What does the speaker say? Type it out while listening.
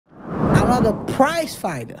not a prize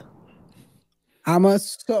fighter. I'm a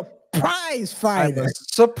surprise fighter. I'm a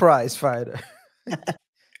surprise fighter.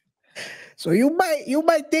 So you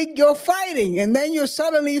might think you're fighting, and then you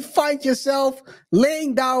suddenly find yourself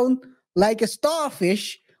laying down like a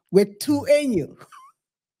starfish with two in you.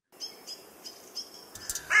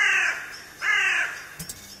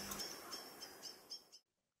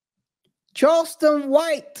 Charleston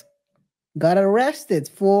White got arrested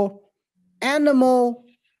for animal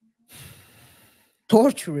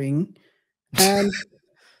torturing and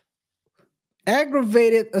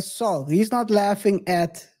aggravated assault. He's not laughing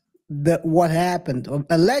at what happened,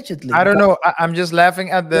 allegedly. I don't know. I'm just laughing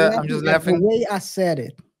at the. I'm just at laughing. the way I said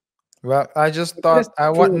it. Well, I just thought I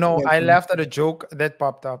want no. I laughed at a joke that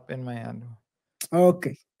popped up in my hand.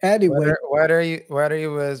 Okay. Anyway, whether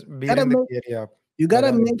you was beating the kitty up. You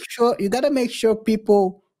gotta make sure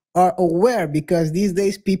people are aware, because these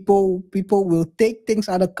days people will take things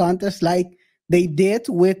out of context, like they did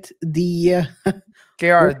with the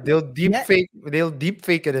KaiR. They'll deep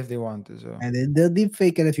fake it if they want to. So and they'll deep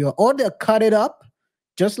fake it if you want, or they'll cut it up,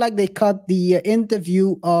 just like they cut the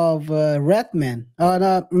interview of Method Man. I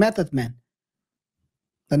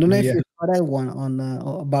don't know if you saw that one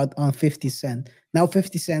on 50 Cent. Now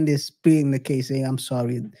 50 Cent is pleading the case, saying I'm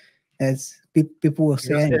sorry. As people will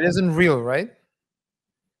say, it isn't real, right?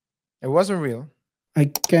 It wasn't real. I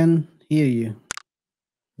can hear you.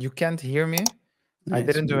 You can't hear me? I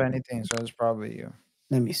didn't do anything, so it's probably you.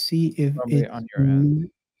 Let me see if probably on your end.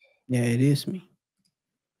 Yeah, it is me.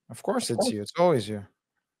 Of course it's you. It's always you.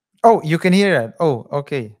 Oh, you can hear it. Oh,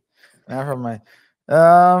 okay. Never mind.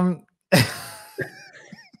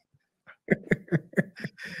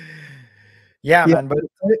 Yeah, man. But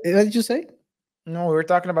what did you say? No, we were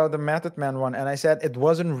talking about the Method Man one, and I said it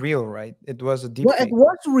wasn't real, right? It was a deep. Well, it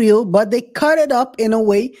was real, but they cut it up in a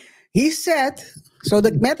way. He said so.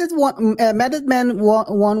 The Method Man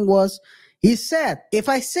one was. He said, if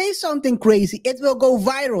I say something crazy, it will go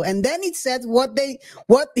viral. And then he said what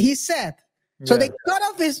he said. So they cut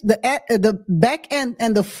off the back end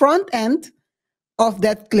and the front end of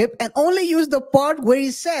that clip and only use the part where he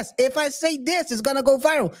says, if I say this, it's gonna go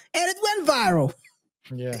viral. And it went viral.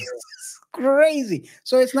 Yeah. Crazy.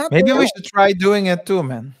 So it's not. Maybe we should try doing it too,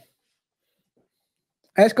 man.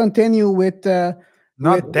 Let's continue with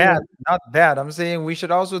not that. I'm saying we should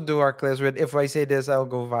also do our clips with if I say this, I'll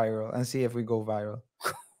go viral, and see if we go viral.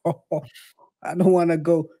 I don't want to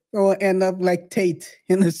go. I'll end up like Tate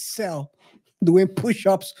in a cell doing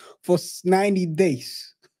push-ups for 90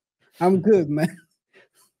 days. I'm good, man.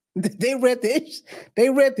 They read his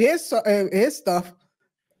stuff.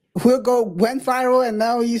 Went viral, and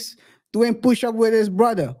now he's doing push-up with his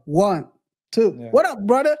brother. 1, 2. Yeah. What up,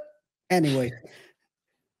 brother? Anyway,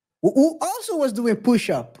 who also was doing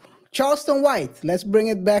push-up? Charleston White. Let's bring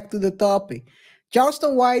it back to the topic.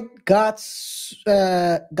 Charleston White got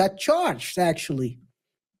charged actually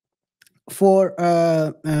for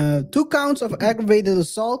 2 counts of aggravated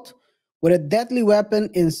assault with a deadly weapon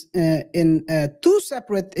in 2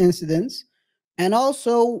 separate incidents. And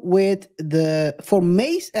also with for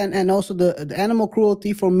mace and also the animal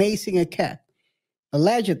cruelty for macing a cat,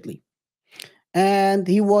 allegedly. And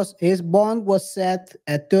his bond was set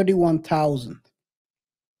at $31,000.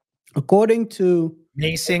 According to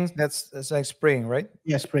macing, that's like spraying, right?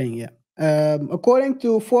 Yeah, spraying. Yeah. According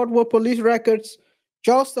to Fort Worth police records,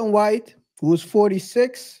 Charleston White, who was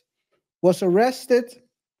 46, was arrested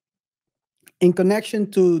in connection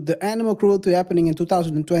to the animal cruelty happening in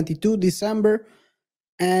 2022, December,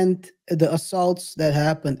 and the assaults that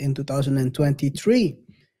happened in 2023.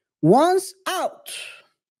 Once out,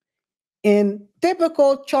 in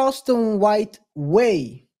typical Charleston White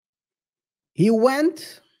way, he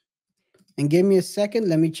went, and give me a second,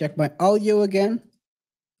 let me check my audio again.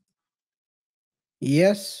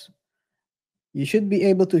 Yes, you should be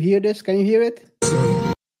able to hear this. Can you hear it?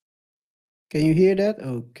 Can you hear that?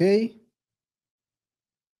 Okay.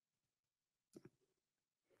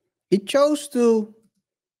 He chose to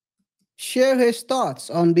share his thoughts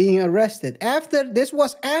on being arrested. This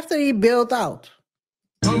was after he bailed out.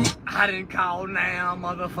 I didn't call now,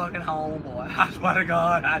 motherfucking homeboy. I swear to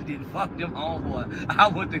God, I didn't fuck them homeboy. I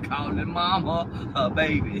went to call their mama, her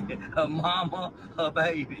baby, her mama, her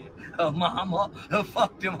baby, her mama, her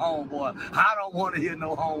fuck them homeboy. I don't want to hear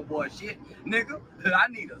no homeboy shit, nigga. I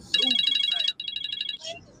need a soothing.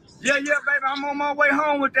 Yeah, baby, I'm on my way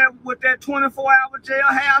home with that 24-hour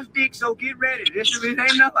jailhouse dick, so get ready. It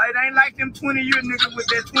ain't like them 20-year niggas with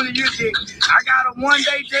that 20-year dick. I got a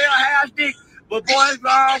 1-day jailhouse dick, but boys,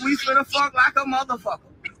 we finna fuck like a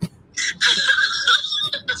motherfucker.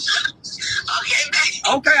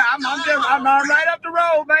 Okay, I'm right up the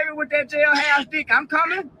road, baby. with that jailhouse dick. I'm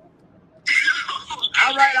coming.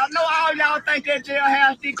 All right, I know all y'all think that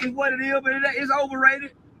jailhouse dick is what it is, but it's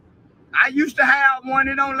overrated. I used to have one.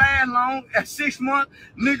 It don't last long. At 6 months,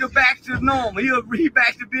 nigga back to normal. He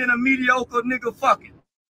back to being a mediocre nigga fucking.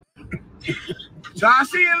 So I'll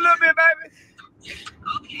see you in a little bit, baby.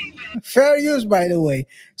 Fair use, by the way.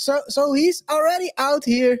 So he's already out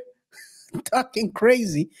here talking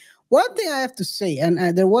crazy. One thing I have to say, and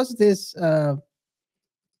there was this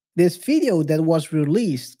this video that was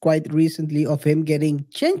released quite recently of him getting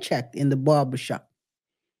chin checked in the barbershop.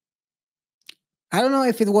 I don't know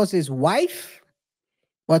if it was his wife,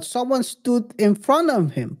 but someone stood in front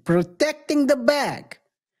of him, protecting the bag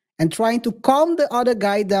and trying to calm the other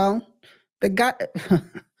guy down. The guy,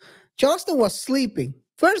 Charleston was sleeping.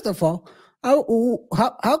 First of all,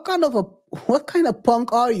 what kind of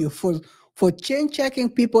punk are you for chin checking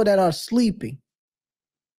people that are sleeping?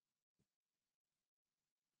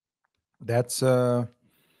 That's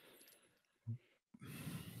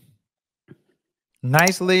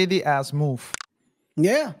nice lady ass move.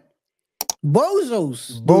 Yeah,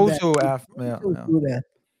 bozos. Bozo Do that.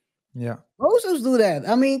 Yeah. Bozos do that.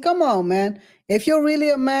 I mean, come on, man. If you're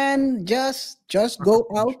really a man, just go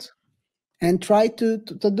out and try to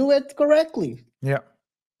do it correctly. Yeah.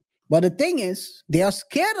 But the thing is, they are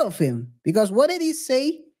scared of him because what did he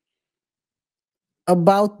say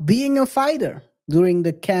about being a fighter during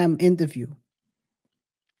the Cam interview?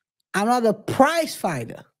 I'm not a prize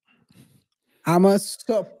fighter. I'm a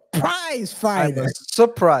surprise fighter. I'm a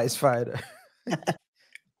surprise fighter.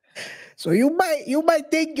 So you might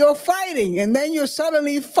think you're fighting, and then you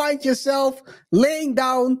suddenly find yourself laying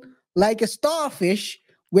down like a starfish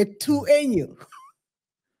with two in you.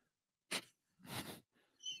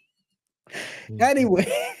 Anyway,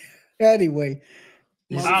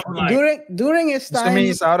 during his time, I mean,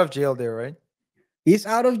 he's out of jail there, right? He's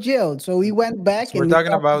out of jail, so he went back. So we're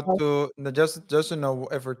talking about just to know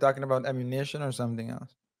if we're talking about ammunition or something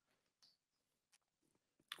else.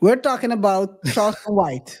 We're talking about Charleston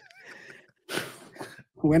White.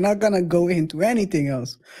 We're not gonna go into anything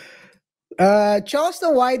else.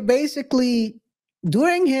 Charleston White basically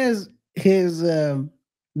during him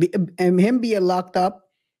being locked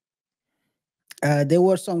up, there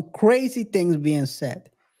were some crazy things being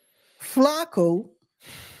said. Flakko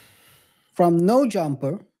from No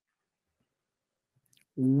Jumper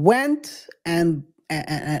went and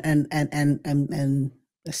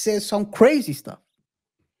said some crazy stuff,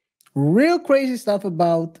 real crazy stuff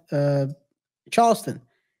about Charleston.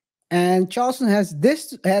 And Charleston had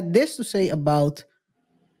this to say about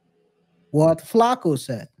what Flakko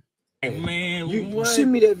said. Man, you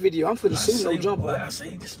send me that video. I'm for the sue No Jumper. I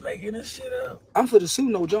say just making this shit up. I'm for the sue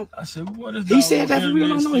No Jumper. I said, what is he said that for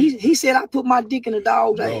real? No, he said I put my dick in the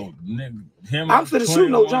dog's ass. I'm for the sue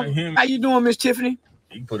No Jumper. How you doing, Miss Tiffany?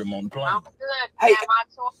 You put him on the plane. I'm good. Hey,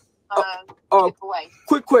 away.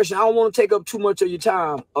 Quick question. I don't want to take up too much of your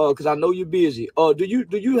time, because I know you're busy. Do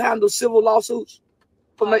you handle civil lawsuits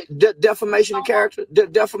for defamation of character?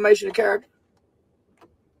 Defamation of character.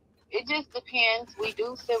 It just depends. We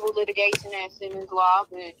do civil litigation at Simmons Law,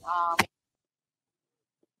 but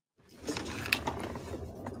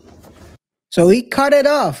So he cut it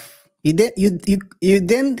off. You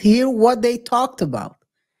didn't hear what they talked about.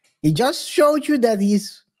 He just showed you that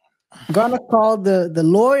he's gonna call the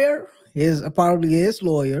lawyer, apparently his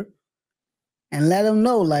lawyer, and let him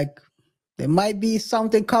know like there might be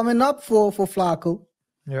something coming up for Flakko.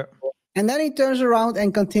 Yeah. And then he turns around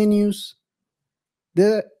and continues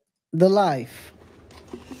the live.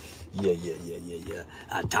 Yeah.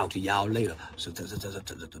 I'll talk to y'all later. Stunning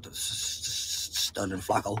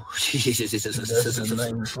Flakko.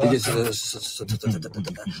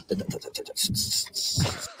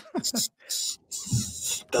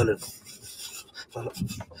 Stunning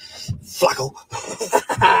Flakko.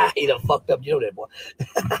 He done fucked up, you know that, boy.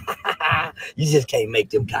 You just can't make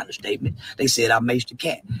them kind of statements. They said I maced the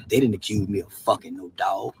cat. They didn't accuse me of fucking no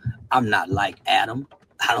dog. I'm not like Adam.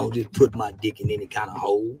 I don't just put my dick in any kind of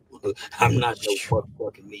hole. I'm not no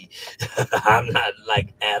fucking me. I'm not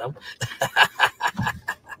like Adam.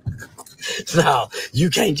 No,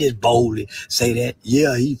 you can't just boldly say that.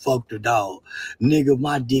 Yeah, he fucked a dog. Nigga,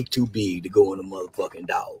 my dick too big to go in a motherfucking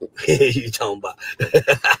dog. You talking about?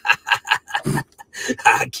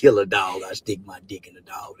 I kill a dog. I stick my dick in a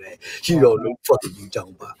dog. You don't know what you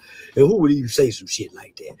talking about. And who would even say some shit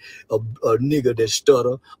like that? A nigga that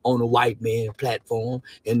stutter on a white man platform,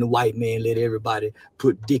 and the white man let everybody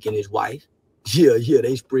put dick in his wife. Yeah,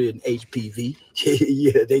 they spreading HPV.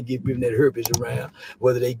 Yeah, they giving that herpes around,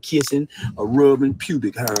 whether they kissing or rubbing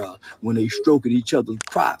pubic hair when they stroking each other's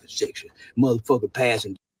private section. Motherfucker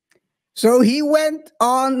passing. So he went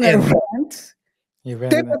on a rant, He ran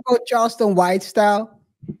typical Charleston White style,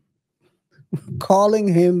 calling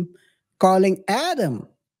Adam.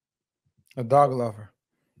 a dog lover.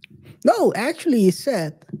 No, actually, he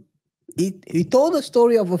said he told a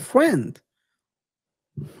story of a friend.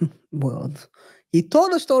 Well, he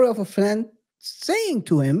told a story of a friend saying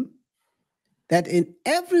to him that in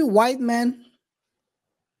every white man,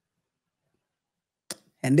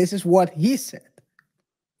 and this is what he said.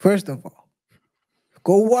 First of all,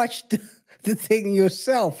 go watch the thing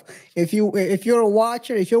yourself. If you're a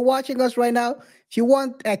watcher, if you're watching us right now, if you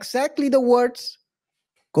want exactly the words,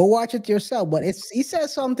 go watch it yourself. But he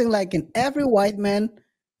says something like, in every white man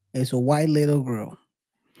is a white little girl.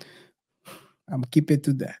 I'm gonna keep it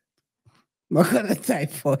to that. I'm not gonna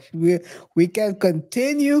type for we can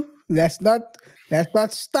continue. Let's not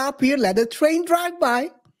stop here. Let the train drive by.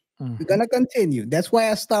 We're gonna continue. That's why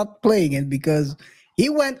I stopped playing it, because he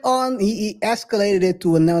went on, he escalated it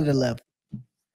to another level.